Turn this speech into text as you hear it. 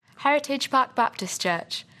Heritage Park Baptist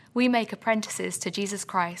Church. We make apprentices to Jesus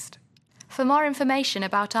Christ. For more information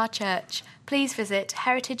about our church, please visit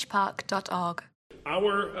heritagepark.org.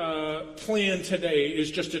 Our plan today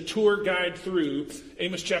is just a tour guide through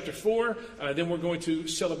Amos chapter 4. Then we're going to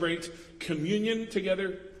celebrate communion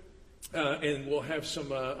together. And we'll have some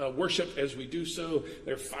worship as we do so.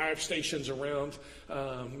 There are 5 stations around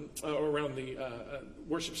the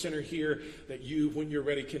worship center here that you, when you're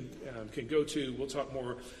ready, can go to. We'll talk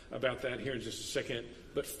more about that here in just a second.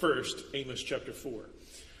 But first, Amos chapter 4.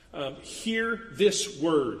 Hear this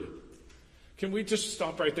word. Can we just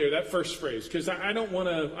stop right there? That first phrase, because I don't want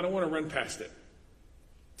to run past it.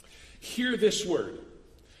 Hear this word.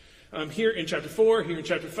 Here in chapter 4, here in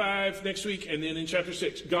chapter 5 next week, and then in chapter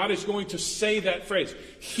 6. God is going to say that phrase.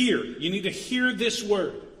 Hear. You need to hear this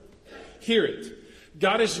word. Hear it.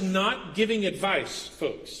 God is not giving advice,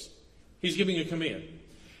 folks. He's giving a command.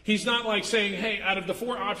 He's not like saying, hey, out of the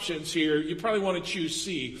 4 options here, you probably want to choose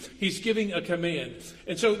C. He's giving a command.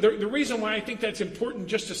 And so the reason why I think that's important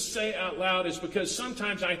just to say out loud is because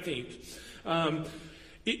sometimes I think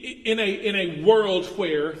in a world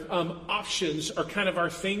where options are kind of our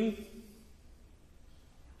thing.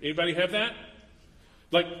 Anybody have that?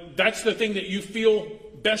 Like, that's the thing that you feel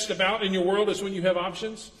best about in your world is when you have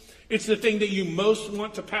options. It's the thing that you most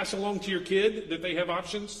want to pass along to your kid, that they have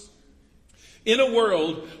options. In a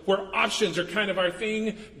world where options are kind of our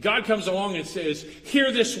thing, God comes along and says,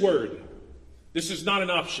 hear this word. This is not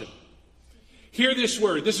an option. Hear this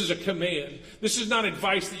word. This is a command. This is not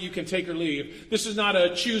advice that you can take or leave. This is not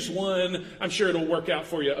a choose one. I'm sure it'll work out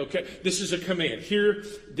for you. Okay. This is a command. Hear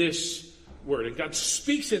this word. And God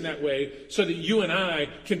speaks in that way so that you and I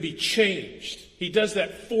can be changed. He does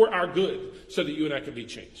that for our good so that you and I can be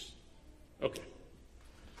changed. Okay.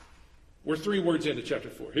 We're 3 words into chapter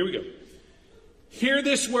 4. Here we go. Hear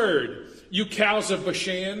this word, you cows of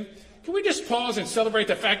Bashan. Can we just pause and celebrate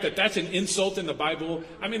the fact that that's an insult in the Bible?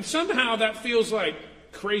 I mean, somehow that feels like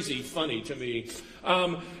crazy funny to me.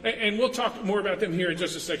 And we'll talk more about them here in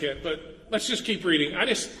just a second, but let's just keep reading. I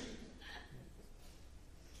just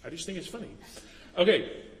think it's funny.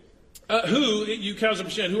 Okay. Who, you cows of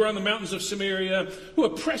Bashan, who are on the mountains of Samaria, who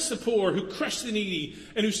oppress the poor, who crush the needy,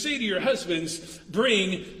 and who say to your husbands,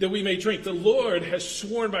 bring that we may drink. The Lord has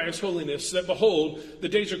sworn by his holiness that, behold, the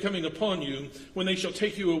days are coming upon you when they shall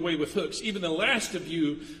take you away with hooks. Even the last of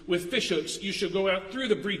you with fishhooks, you shall go out through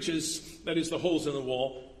the breaches, that is the holes in the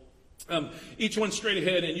wall. Each one straight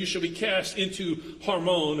ahead, and you shall be cast into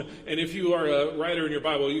Harmon. And if you are a writer in your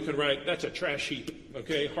Bible, you can write, that's a trash heap.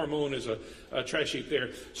 Okay, Harmon is a trash heap there.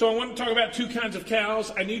 So I want to talk about 2 kinds of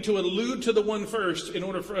cows. I need to allude to the one first in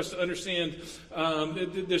order for us to understand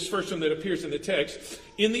this first one that appears in the text.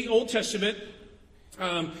 In the Old Testament,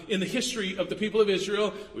 in the history of the people of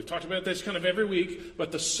Israel, we've talked about this kind of every week,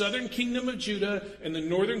 but the southern kingdom of Judah and the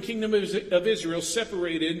northern kingdom of Israel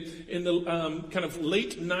separated in the kind of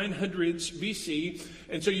late 900s BC.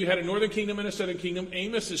 And so you had a northern kingdom and a southern kingdom.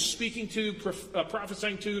 Amos is speaking to,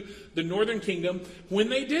 prophesying to the northern kingdom. When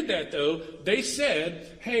they did that, though, they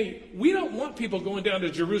said, hey, we don't want people going down to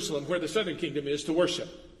Jerusalem, where the southern kingdom is, to worship.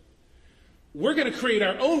 We're going to create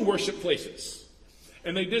our own worship places.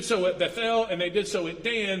 And they did so at Bethel, and they did so at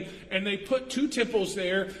Dan, and they put 2 temples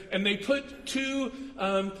there, and they put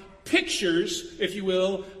 2 pictures, if you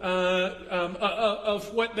will,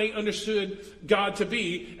 of what they understood God to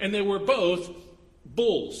be, and they were both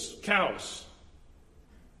bulls, cows,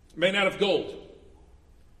 made out of gold.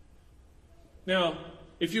 Now,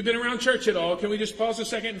 if you've been around church at all, can we just pause a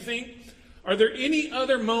second and think? Are there any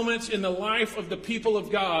other moments in the life of the people of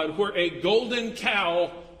God where a golden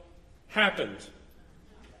cow happened?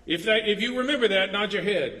 If you remember that, nod your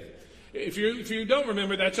head. If you don't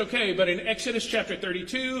remember, that's okay. But in Exodus chapter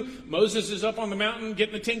 32, Moses is up on the mountain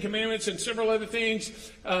getting the 10 Commandments and several other things.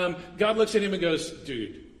 God looks at him and goes,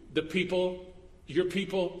 dude, your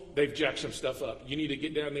people, they've jacked some stuff up. You need to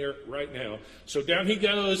get down there right now. So down he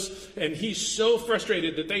goes, and he's so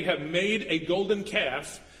frustrated that they have made a golden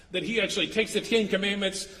calf that he actually takes the 10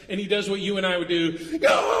 Commandments and he does what you and I would do,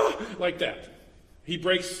 like that. He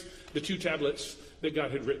breaks the 2 tablets that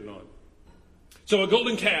God had written on. So a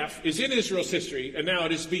golden calf is in Israel's history, and now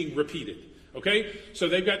it is being repeated. Okay? So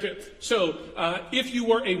they've got to. So if you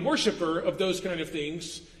were a worshiper of those kind of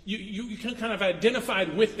things, you can kind of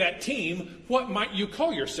identified with that team. What might you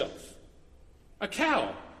call yourself? A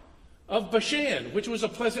cow of Bashan, which was a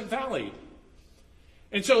pleasant valley.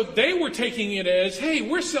 And so they were taking it as, hey,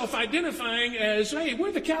 we're self-identifying as, hey,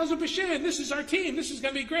 we're the cows of Bashan. This is our team. This is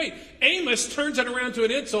going to be great. Amos turns it around to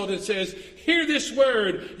an insult and says, hear this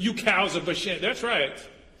word, you cows of Bashan. That's right.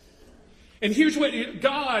 And here's what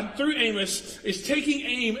God, through Amos, is taking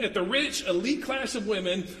aim at the rich, elite class of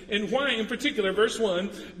women. And why in particular? Verse 1,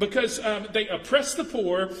 because they oppress the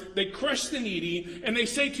poor, they crush the needy, and they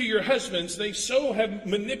say to your husbands, they so have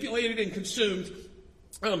manipulated and consumed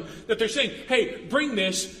that they're saying, hey, bring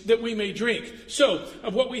this that we may drink. So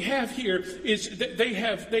what we have here is that they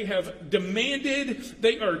have demanded,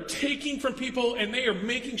 they are taking from people, and they are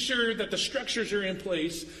making sure that the structures are in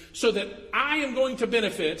place so that I am going to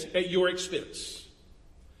benefit at your expense.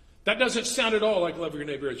 That doesn't sound at all like love your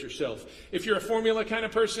neighbor as yourself. If you're a formula kind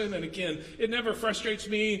of person, and again, it never frustrates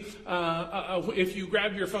me if you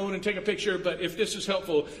grab your phone and take a picture, but if this is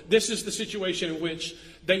helpful, this is the situation in which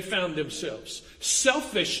they found themselves.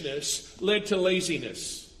 Selfishness led to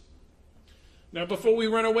laziness. Now, before we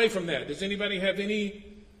run away from that, does anybody have any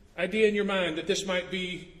idea in your mind that this might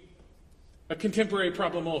be a contemporary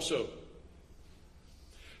problem also?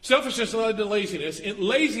 Selfishness led to laziness, and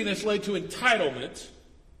laziness led to entitlement.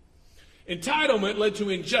 Entitlement led to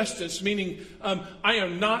injustice, meaning I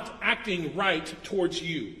am not acting right towards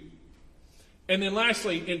you. And then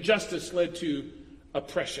lastly, injustice led to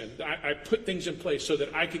oppression. I put things in place so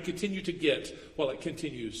that I could continue to get while it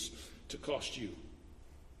continues to cost you.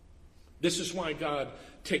 This is why God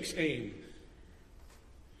takes aim.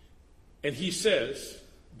 And he says,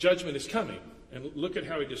 judgment is coming. And look at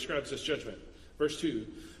how he describes this judgment. Verse 2.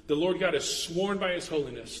 The Lord God has sworn by his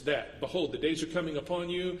holiness that, behold, the days are coming upon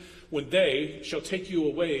you when they shall take you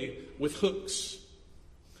away with hooks,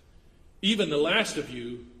 even the last of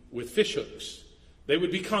you with fish hooks. They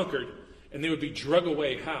would be conquered, and they would be drug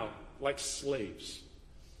away. How? Like slaves.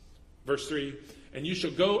 Verse 3, and you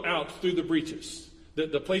shall go out through the breaches.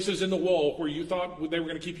 The places in the wall where you thought they were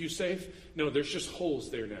going to keep you safe, no, there's just holes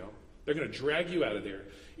there now. They're going to drag you out of there,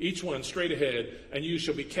 each one straight ahead, and you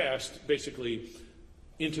shall be cast, basically,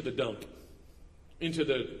 into the dump, into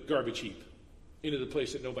the garbage heap, into the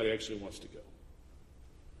place that nobody actually wants to go.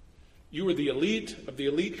 You are the elite of the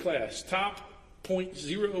elite class, top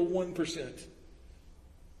 0.01%.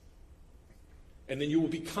 And then you will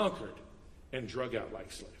be conquered and drug out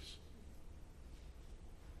like slaves.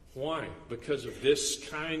 Why? Because of this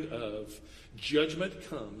kind of judgment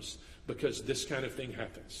comes because this kind of thing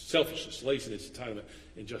happens. Selfishness, laziness, entitlement,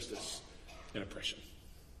 injustice, and oppression.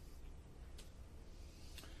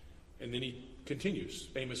 And then he continues.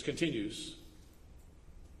 Amos continues.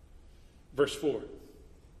 Verse 4.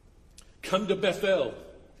 Come to Bethel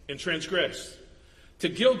and transgress, to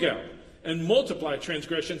Gilgal and multiply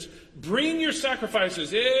transgressions. Bring your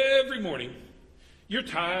sacrifices every morning, your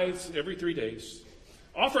tithes every 3 days.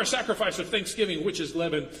 Offer a sacrifice of thanksgiving, which is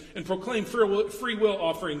leaven, and proclaim free will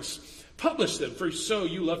offerings. Publish them, for so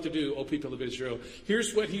you love to do, O people of Israel.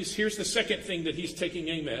 Here's the second thing that he's taking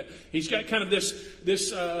aim at. He's got kind of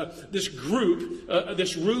this group,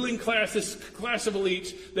 this ruling class, this class of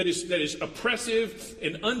elites that is oppressive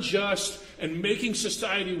and unjust and making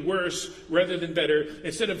society worse rather than better.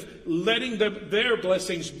 Instead of letting their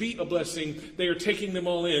blessings be a blessing, they are taking them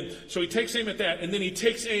all in. So he takes aim at that, and then he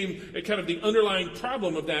takes aim at kind of the underlying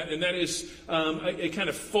problem of that, and that is a kind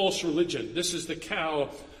of false religion. This is the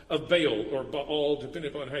cow of Baal, or Baal,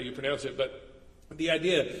 depending upon how you pronounce it. But the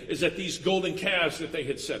idea is that these golden calves that they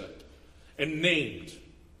had set up and named.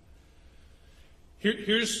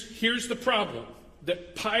 Here's the problem.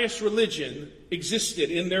 That pious religion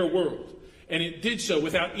existed in their world. And it did so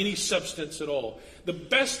without any substance at all. The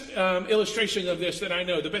best illustration of this that I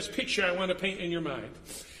know, the best picture I want to paint in your mind.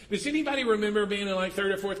 Does anybody remember being in like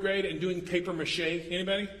 3rd or 4th grade and doing paper mache?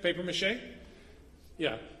 Anybody? Paper mache?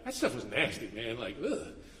 Yeah. That stuff was nasty, man. Like, ugh.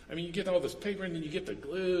 I mean, you get all this paper, and then you get the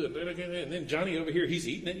glue, and then Johnny over here, he's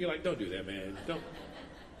eating it. You're like, don't do that, man.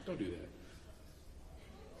 Don't do that.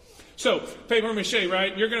 So, paper mache,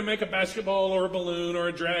 right? You're going to make a basketball or a balloon or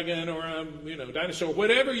a dragon or a dinosaur,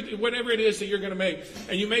 whatever it is that you're going to make.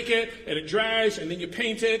 And you make it, and it dries, and then you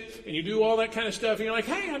paint it, and you do all that kind of stuff. And you're like,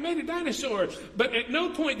 hey, I made a dinosaur. But at no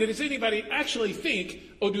point does anybody actually think,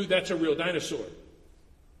 oh, dude, that's a real dinosaur.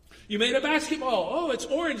 You made a basketball. Oh, it's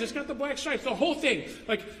orange. It's got the black stripes. The whole thing.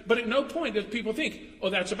 But at no point does people think, oh,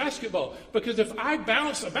 that's a basketball. Because if I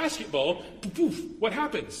bounce a basketball, poof, what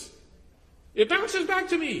happens? It bounces back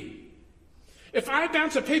to me. If I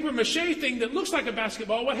bounce a paper mache thing that looks like a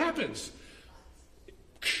basketball, what happens?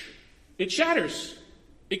 It shatters.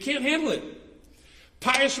 It can't handle it.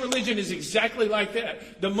 Pious religion is exactly like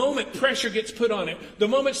that. The moment pressure gets put on it, the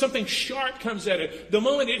moment something sharp comes at it, the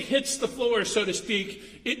moment it hits the floor, so to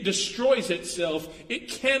speak, it destroys itself. It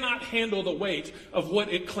cannot handle the weight of what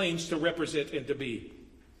it claims to represent and to be.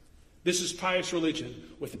 This is pious religion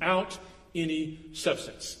without any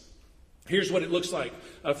substance. Here's what it looks like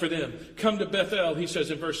for them. Come to Bethel, he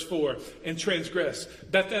says in verse 4, and transgress.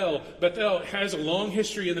 Bethel has a long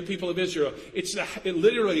history in the people of Israel. It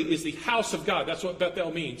literally is the house of God. That's what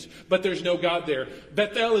Bethel means. But there's no God there.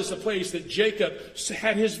 Bethel is the place that Jacob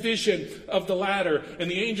had his vision of the ladder and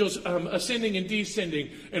the angels ascending and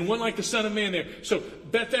descending, and one like the Son of Man there. So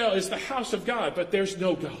Bethel is the house of God, but there's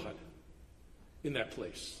no God in that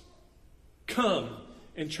place. Come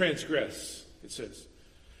and transgress, it says.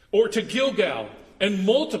 Or to Gilgal and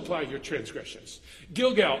multiply your transgressions.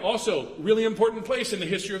 Gilgal, also really important place in the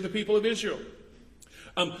history of the people of Israel.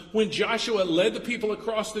 When Joshua led the people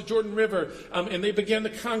across the Jordan River and they began the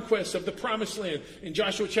conquest of the Promised Land in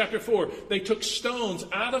Joshua chapter 4, they took stones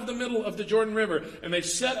out of the middle of the Jordan River and they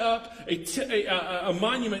set up a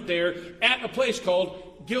monument there at a place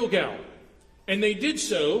called Gilgal. And they did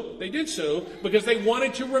so because they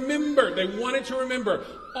wanted to remember. They wanted to remember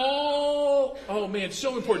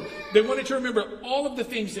so important. They wanted to remember all of the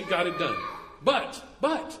things that God had done. But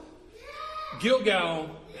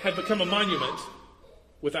Gilgal had become a monument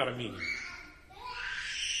without a meaning.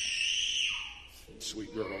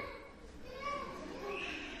 Sweet girl.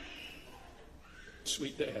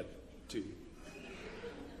 Sweet dad, too.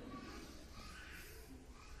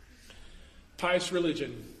 Pious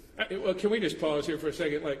religion. Well, can we just pause here for a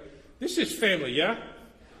second? Like, this is family, yeah?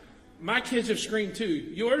 My kids have screamed too.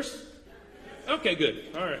 Yours? Okay, good.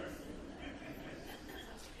 All right.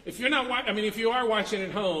 If you are watching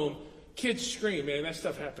at home, kids scream, man. That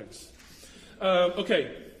stuff happens.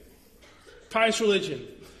 Okay. Pious religion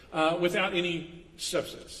without any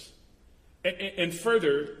substance. And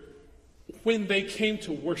further, when they came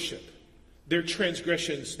to worship, their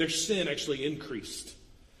transgressions, their sin actually increased.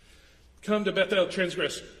 Come to Bethel,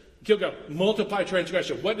 transgress. Gilgal, multiply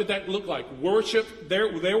transgression. What did that look like? Worship,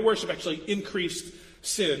 their worship actually increased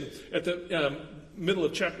sin. At the middle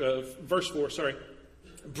of verse 4,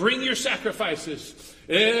 bring your sacrifices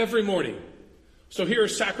every morning. So here are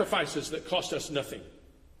sacrifices that cost us nothing.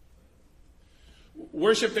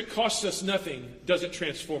 Worship that costs us nothing doesn't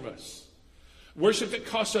transform us. Worship that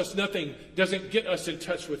costs us nothing doesn't get us in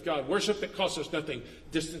touch with God. Worship that costs us nothing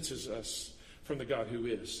distances us from the God who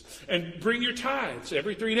is. And bring your tithes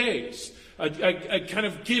every 3 days. A kind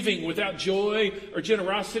of giving without joy or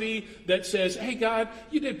generosity that says, hey, God,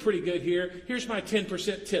 you did pretty good here. Here's my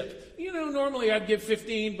 10% tip. Normally I'd give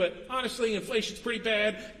 15, but honestly, inflation's pretty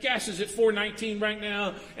bad. Gas is at $4.19 right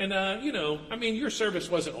now. And, your service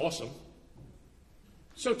wasn't awesome.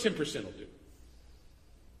 So 10% will do.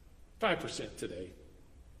 5% today.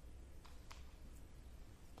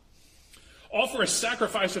 Offer a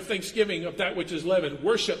sacrifice of thanksgiving of that which is leavened.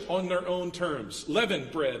 Worship on their own terms.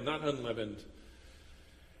 Leavened bread, not unleavened.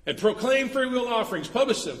 And proclaim free will offerings.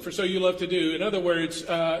 Publish them, for so you love to do. In other words,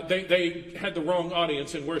 they had the wrong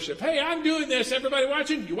audience in worship. Hey, I'm doing this. Everybody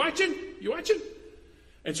watching? You watching? You watching?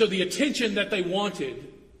 And so the attention that they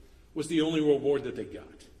wanted was the only reward that they got.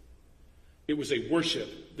 It was a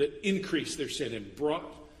worship that increased their sin and brought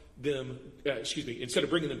them, instead of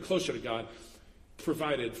bringing them closer to God,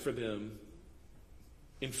 provided for them,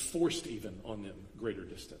 enforced even on them greater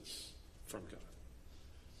distance from God.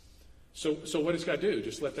 So what does God do?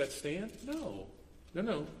 Just let that stand?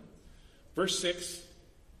 No. Verse 6,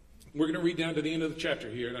 we're going to read down to the end of the chapter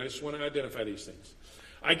here, and I just want to identify these things.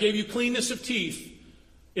 I gave you cleanness of teeth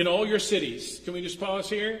in all your cities. Can we just pause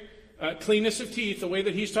here? Cleanness of teeth, the way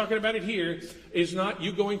that he's talking about it here, is not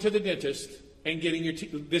you going to the dentist and getting your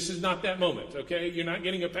teeth. This is not that moment, okay? You're not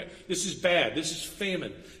getting this is bad. This is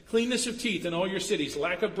famine. Cleanness of teeth in all your cities,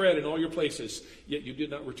 lack of bread in all your places. Yet you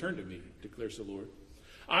did not return to me, declares the Lord.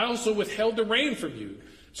 I also withheld the rain from you.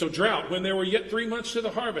 So drought, when there were yet 3 months to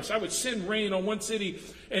the harvest, I would send rain on one city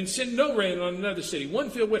and send no rain on another city. One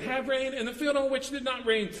field would have rain, and the field on which did not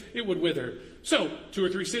rain, it would wither. So 2 or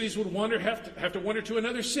 3 cities would have to wander to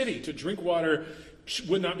another city to drink water,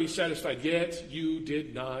 would not be satisfied. Yet you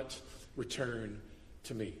did not return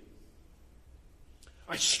to me.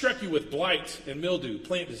 I struck you with blight and mildew,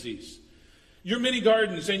 plant disease. Your many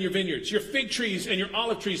gardens and your vineyards, your fig trees and your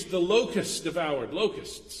olive trees, the locusts devoured,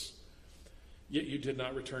 locusts. Yet you did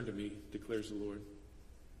not return to me, declares the Lord.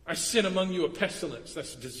 I sent among you a pestilence,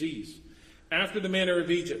 that's disease. After the manner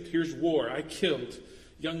of Egypt, here's war. I killed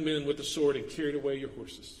young men with the sword and carried away your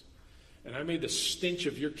horses. And I made the stench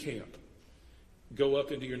of your camp go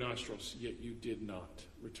up into your nostrils, yet you did not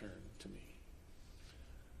return to me.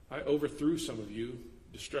 I overthrew some of you,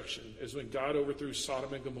 destruction, as when God overthrew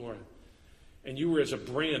Sodom and Gomorrah. And you were as a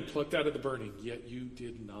brand plucked out of the burning, yet you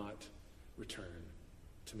did not return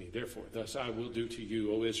to me. Therefore, thus I will do to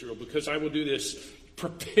you, O Israel, because I will do this.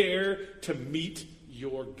 Prepare to meet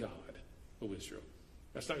your God, O Israel.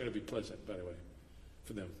 That's not going to be pleasant, by the way,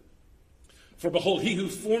 for them. For behold, he who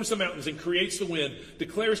forms the mountains and creates the wind,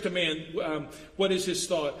 declares to man what is his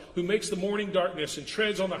thought, who makes the morning darkness and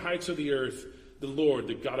treads on the heights of the earth, the Lord,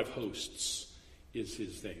 the God of hosts, is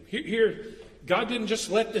his name. Here, God didn't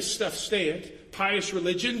just let this stuff stand. Pious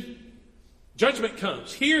religion, judgment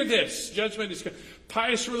comes. Hear this, judgment is coming.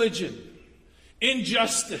 Pious religion,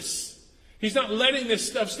 injustice. He's not letting this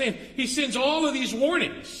stuff stand. He sends all of these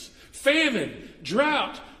warnings. Famine,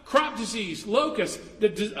 drought, crop disease, locusts,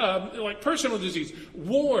 like personal disease,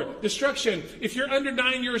 war, destruction. If you're under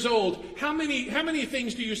 9 years old, how many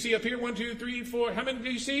things do you see up here? 1, 2, 3, 4. How many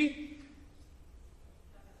do you see?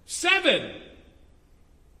 7.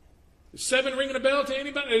 Is 7 ringing a bell to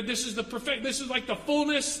anybody? This is like the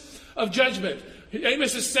fullness of judgment.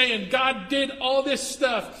 Amos is saying God did all this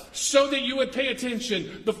stuff so that you would pay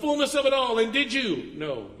attention. The fullness of it all. And did you?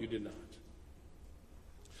 No, you did not.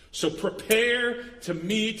 So prepare to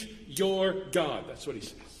meet your God. That's what he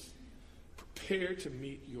says. Prepare to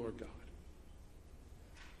meet your God.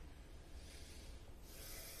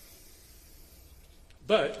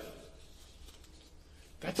 But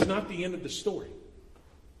that's not the end of the story.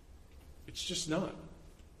 It's just not.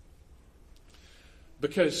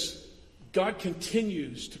 Because God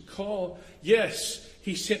continues to call. Yes,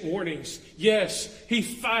 he sent warnings. Yes, he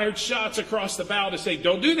fired shots across the bow to say,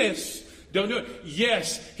 don't do this. Don't do it.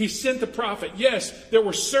 Yes, he sent the prophet. Yes, there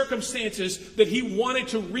were circumstances that he wanted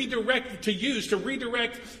to redirect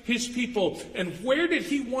his people. And where did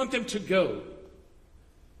he want them to go?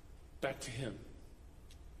 Back to him.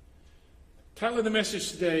 Title of the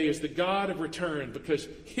message today is The God of Return, because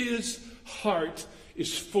his heart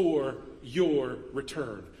is for your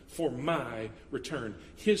return, for my return.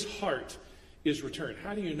 His heart is return.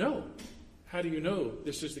 How do you know? How do you know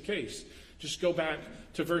this is the case? Just go back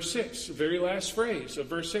to verse 6, the very last phrase of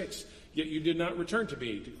verse 6. Yet you did not return to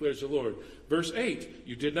me, declares the Lord. Verse 8,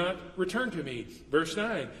 you did not return to me. Verse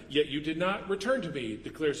 9, yet you did not return to me,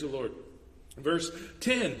 declares the Lord. Verse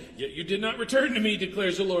 10, yet you did not return to me,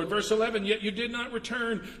 declares the Lord. Verse 11, yet you did not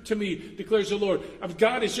return to me, declares the Lord.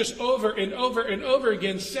 God is just over and over and over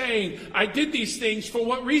again saying, I did these things for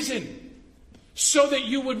what reason? So that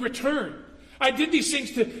you would return. I did these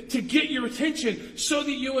things to get your attention so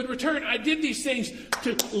that you would return. I did these things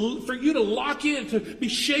for you to lock in, to be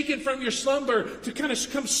shaken from your slumber, to kind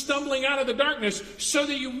of come stumbling out of the darkness so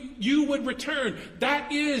that you would return.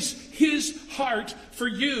 That is his heart for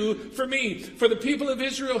you, for me, for the people of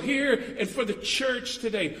Israel here, and for the church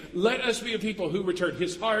today. Let us be a people who return.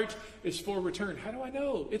 His heart is for return. How do I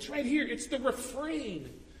know? It's right here. It's the refrain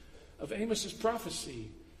of Amos's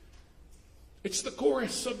prophecy. It's the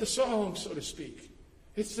chorus of the song, so to speak.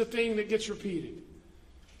 It's the thing that gets repeated.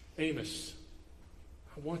 Amos,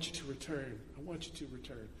 I want you to return. I want you to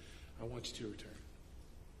return. I want you to return.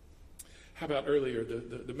 How about earlier,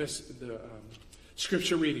 the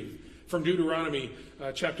scripture reading from Deuteronomy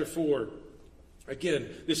chapter 4. Again,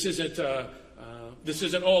 this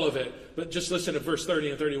isn't all of it, but just listen to verse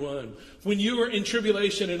 30 and 31. When you are in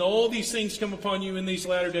tribulation and all these things come upon you in these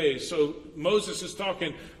latter days. So Moses is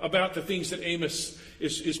talking about the things that Amos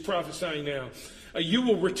is prophesying now. You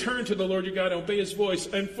will return to the Lord your God and obey his voice.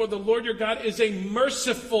 And for the Lord your God is a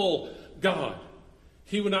merciful God.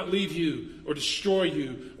 He will not leave you or destroy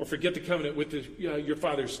you or forget the covenant with your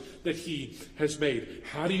fathers that he has made.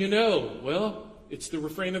 How do you know? Well, it's the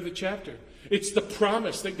refrain of the chapter. It's the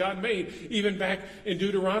promise that God made even back in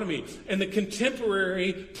Deuteronomy. And the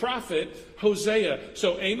contemporary prophet, Hosea.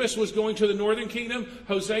 So Amos was going to the northern kingdom.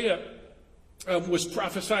 Hosea was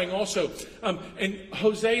prophesying also. And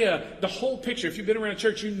Hosea, the whole picture, if you've been around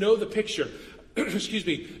church, you know the picture. Excuse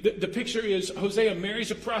me. The picture is Hosea marries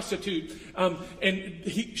a prostitute, and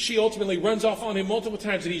she ultimately runs off on him multiple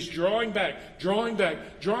times, and he's drawing back.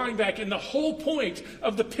 And the whole point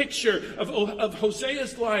of the picture of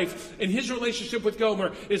Hosea's life and his relationship with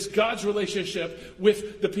Gomer is God's relationship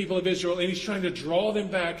with the people of Israel, and he's trying to draw them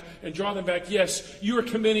back. Yes, you are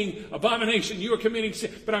committing abomination. You are committing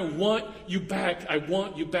sin, but I want you back. I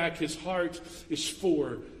want you back. His heart is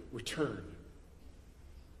for return.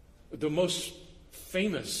 The most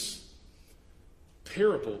famous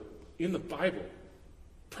parable in the Bible,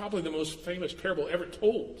 probably the most famous parable ever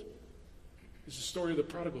told, is the story of the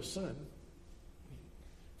prodigal son.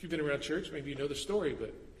 If you've been around church, maybe you know the story,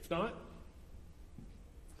 but if not,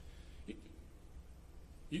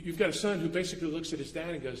 you've got a son who basically looks at his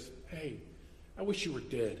dad and goes, hey, I wish you were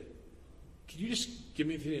dead. Can you just give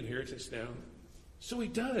me the inheritance now? So he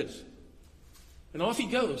does. And off he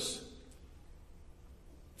goes.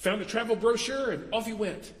 Found a travel brochure and off he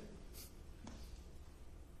went.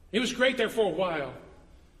 It was great there for a while.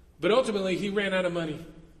 But ultimately, he ran out of money.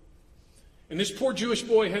 And this poor Jewish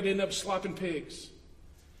boy had to end up slopping pigs.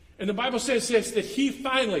 And the Bible says this, that he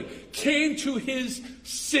finally came to his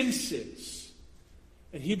senses.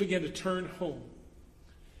 And he began to turn home.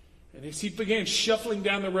 And as he began shuffling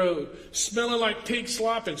down the road, smelling like pig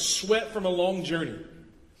slop and sweat from a long journey.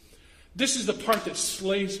 This is the part that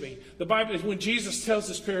slays me. The Bible, when Jesus tells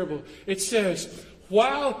this parable, it says,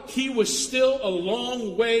 while he was still a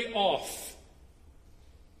long way off.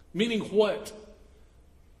 Meaning what?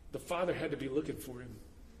 The Father had to be looking for him.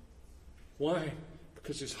 Why?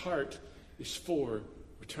 Because his heart is for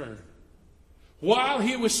return. While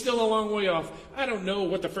he was still a long way off. I don't know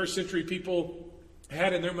what the first century people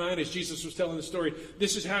had in their mind as Jesus was telling the story.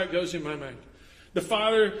 This is how it goes in my mind. The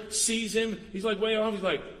Father sees him. He's like way off. He's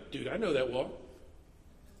like, dude, I know that walk.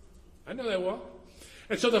 I know that walk.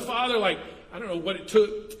 And so the Father, like, I don't know what it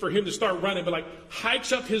took for him to start running, but like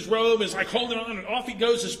hikes up his robe, is like holding on, and off he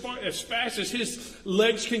goes as fast as his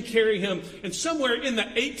legs can carry him. And somewhere in the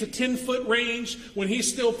 8 to 10 foot range, when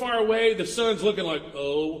he's still far away, the son's looking like,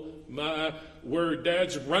 oh my word,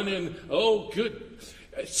 Dad's running. Oh, good.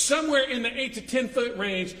 Somewhere in the 8 to 10 foot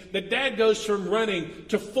range, the dad goes from running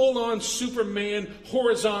to full on Superman,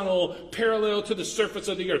 horizontal, parallel to the surface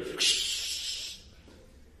of the earth.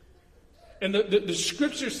 And the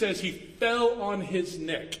scripture says he fell on his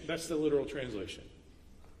neck. That's the literal translation.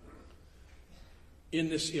 In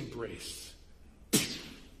this embrace. I'm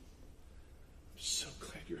so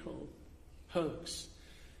glad you're home. Hugs,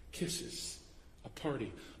 kisses, a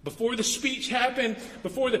party. Before the speech happened,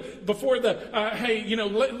 before the hey, you know,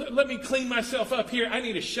 let me clean myself up here. I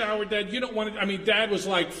need a shower, Dad. You don't want to, Dad was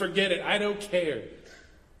like, forget it. I don't care.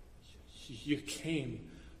 You came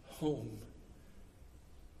home.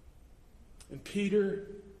 And Peter,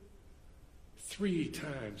 3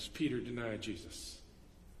 times Peter denied Jesus.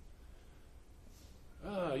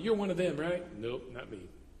 You're one of them, right? Nope, not me.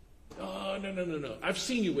 Oh, no. I've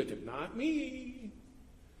seen you with him. Not me.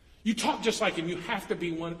 You talk just like him. You have to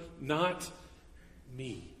be one. Not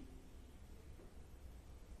me.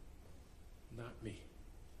 Not me.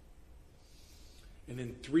 And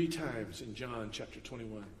then 3 times in John chapter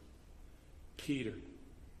 21, Peter,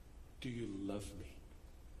 do you love me?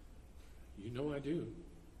 You know I do.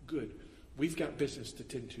 Good. We've got business to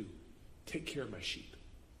tend to. Take care of my sheep.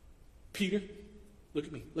 Peter, look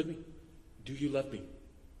at me. Look at me. Do you love me?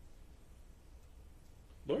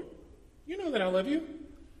 Lord, you know that I love you.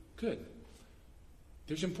 Good.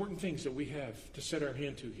 There's important things that we have to set our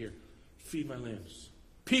hand to here. Feed my lambs.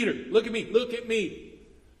 Peter, look at me. Look at me.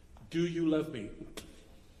 Do you love me?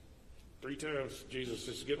 3 times. Jesus,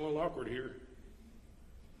 this is getting a little awkward here.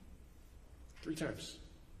 3 times.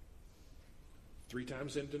 3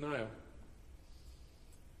 times in denial.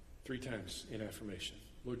 3 times in affirmation.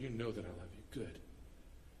 Lord, you know that I love you. Good.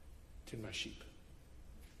 Tend my sheep.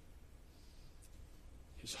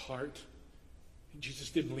 His heart. Jesus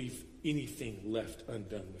didn't leave anything left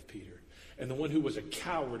undone with Peter. And the one who was a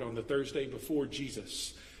coward on the Thursday before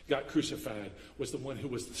Jesus got crucified was the one who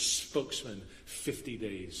was the spokesman 50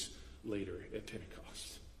 days later at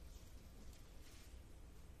Pentecost.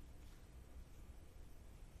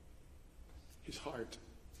 His heart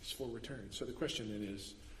is for return. So the question then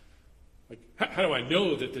is, like, how do I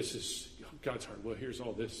know that this is God's heart? Well, here's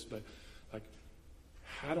all this, but like,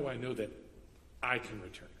 how do I know that I can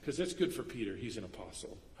return? Because that's good for Peter. He's an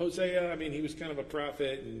apostle. Hosea, he was kind of a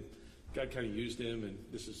prophet, and God kind of used him, and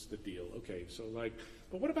this is the deal. Okay, so like,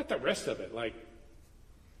 but what about the rest of it? Like,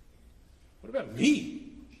 what about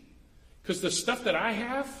me? Because the stuff that I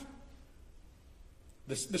have,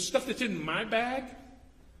 the stuff that's in my bag,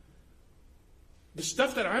 the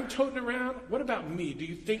stuff that I'm toting around, what about me? Do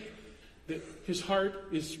you think that his heart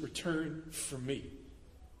is returned for me?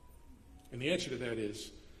 And the answer to that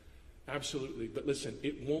is absolutely. But listen,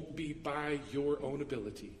 it won't be by your own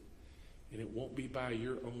ability, and it won't be by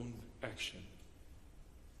your own action.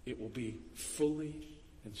 It will be fully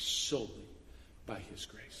and solely by his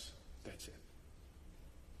grace. That's it.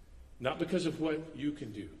 Not because of what you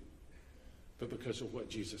can do, but because of what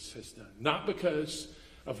Jesus has done. Not because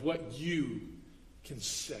of what you can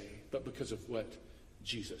say, but because of what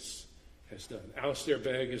Jesus has done. Alistair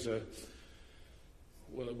Begg is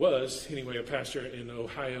was a pastor in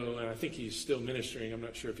Ohio, and I think he's still ministering. I'm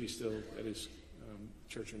not sure if he's still at his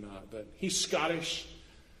church or not, but he's Scottish.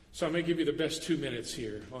 So I'm going to give you the best 2 minutes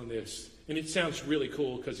here on this. And it sounds really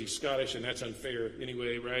cool because he's Scottish, and that's unfair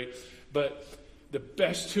anyway, right? But the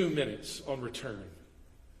best 2 minutes on return.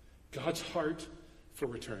 God's heart for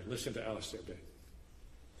return. Listen to Alistair Begg.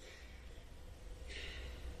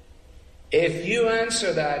 If you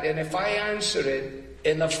answer that, and if I answer it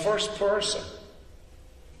in the first person,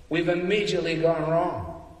 we've immediately gone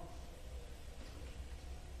wrong.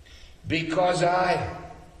 Because I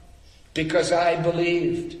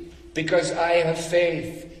believed, because I have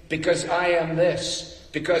faith, because I am this,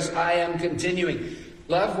 because I am continuing.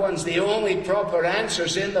 Loved ones, the only proper answer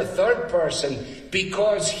is in the third person.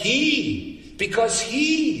 Because he.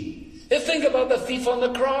 Think about the thief on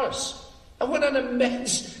the cross. And what an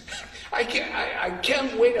immense... I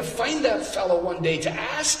can't wait to find that fellow one day to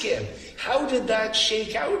ask him, how did that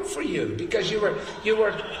shake out for you? Because you were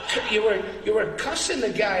cussing the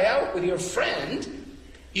guy out with your friend.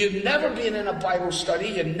 You'd never been in a Bible study.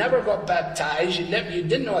 You never got baptized. You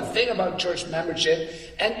didn't know a thing about church membership,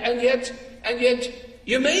 and yet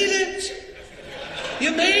you made it.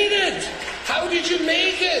 You made it. How did you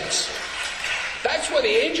make it? That's what the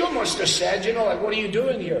angel must have said. Like, what are you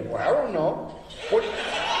doing here? Well, I don't know.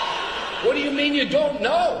 What do you mean you don't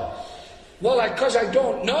know? Well, because I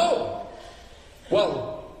don't know.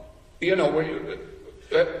 Well,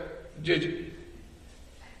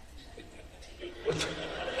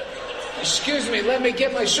 excuse me, let me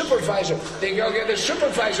get my supervisor. They go get the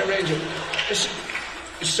supervisor angel.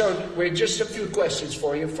 So, wait, just a few questions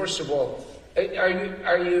for you. First of all, are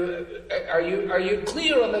you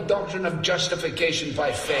clear on the doctrine of justification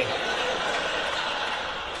by faith?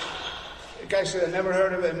 Guy said, I never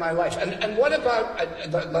heard of it in my life. And what about,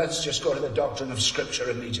 let's just go to the doctrine of Scripture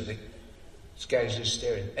immediately. This guy's just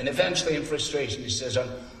staring. And eventually in frustration he says,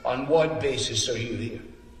 on what basis are you here?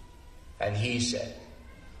 And he said,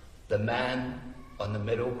 the man on the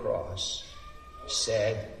middle cross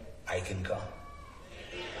said, I can come.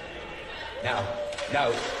 Now,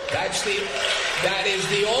 that is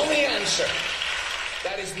the only answer.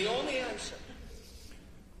 That is the only answer.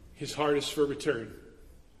 His heart is for return.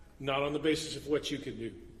 Not on the basis of what you can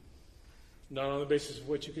do. Not on the basis of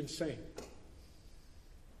what you can say.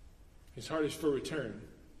 His heart is for return.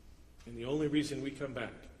 And the only reason we come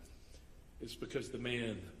back is because the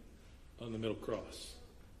man on the middle cross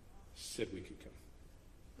said we could come.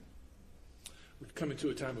 We're coming to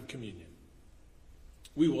a time of communion.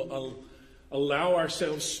 We will allow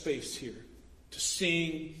ourselves space here to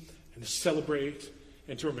sing and to celebrate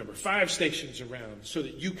and to remember. 5 stations around so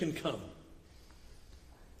that you can come.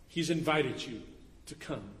 He's invited you to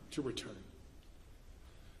come, to return.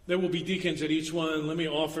 There will be deacons at each one. Let me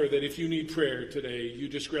offer that if you need prayer today, you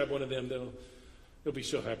just grab one of them. They'll be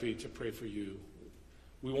so happy to pray for you.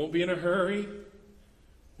 We won't be in a hurry.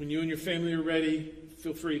 When you and your family are ready,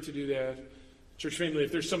 feel free to do that. Church family,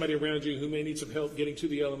 if there's somebody around you who may need some help getting to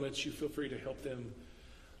the elements, you feel free to help them.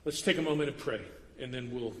 Let's take a moment and pray, and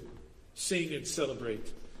then we'll sing and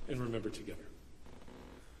celebrate and remember together.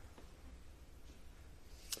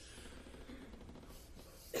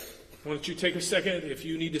 Why don't you take a second? If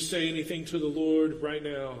you need to say anything to the Lord right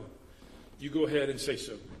now, you go ahead and say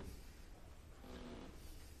so.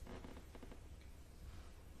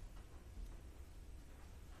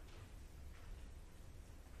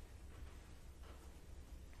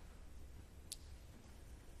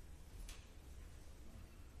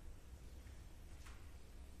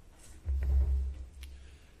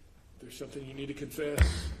 If there's something you need to confess,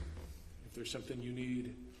 if there's something you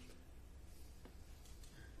need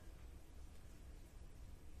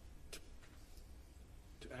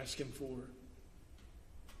ask him for,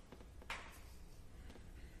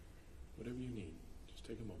 whatever you need, just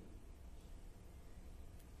take a moment.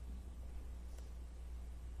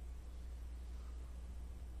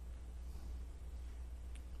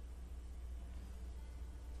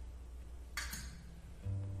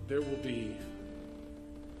 There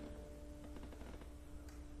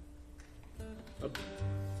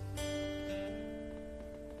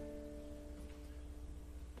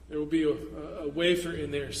will be a wafer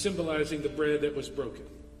in there symbolizing the bread that was broken.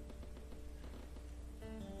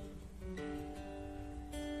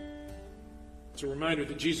 It's a reminder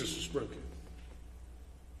that Jesus was broken.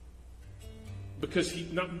 Because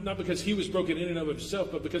not because he was broken in and of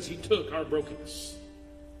himself, but because he took our brokenness.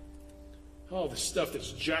 All the stuff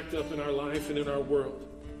that's jacked up in our life and in our world.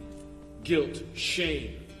 Guilt,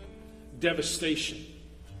 shame, devastation,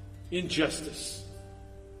 injustice,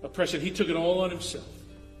 oppression. He took it all on himself,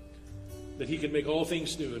 that he can make all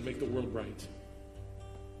things new and make the world right.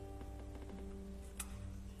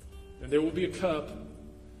 And there will be a cup,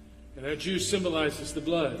 and that juice symbolizes the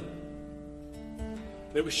blood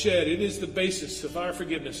that was shed. It is the basis of our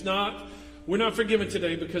forgiveness. We're not forgiven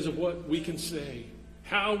today because of what we can say,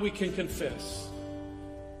 how we can confess,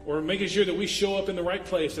 or making sure that we show up in the right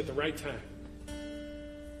place at the right time.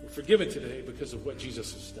 We're forgiven today because of what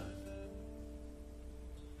Jesus has done.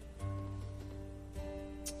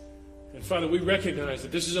 And Father, we recognize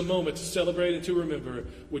that this is a moment to celebrate and to remember.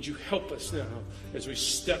 Would you help us now as we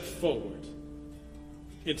step forward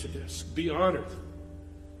into this? Be honored.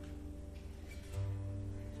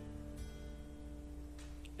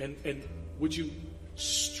 And would you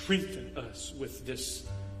strengthen us with this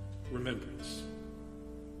remembrance?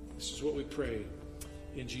 This is what we pray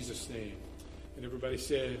in Jesus' name. And everybody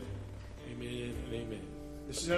said, amen and amen. This is how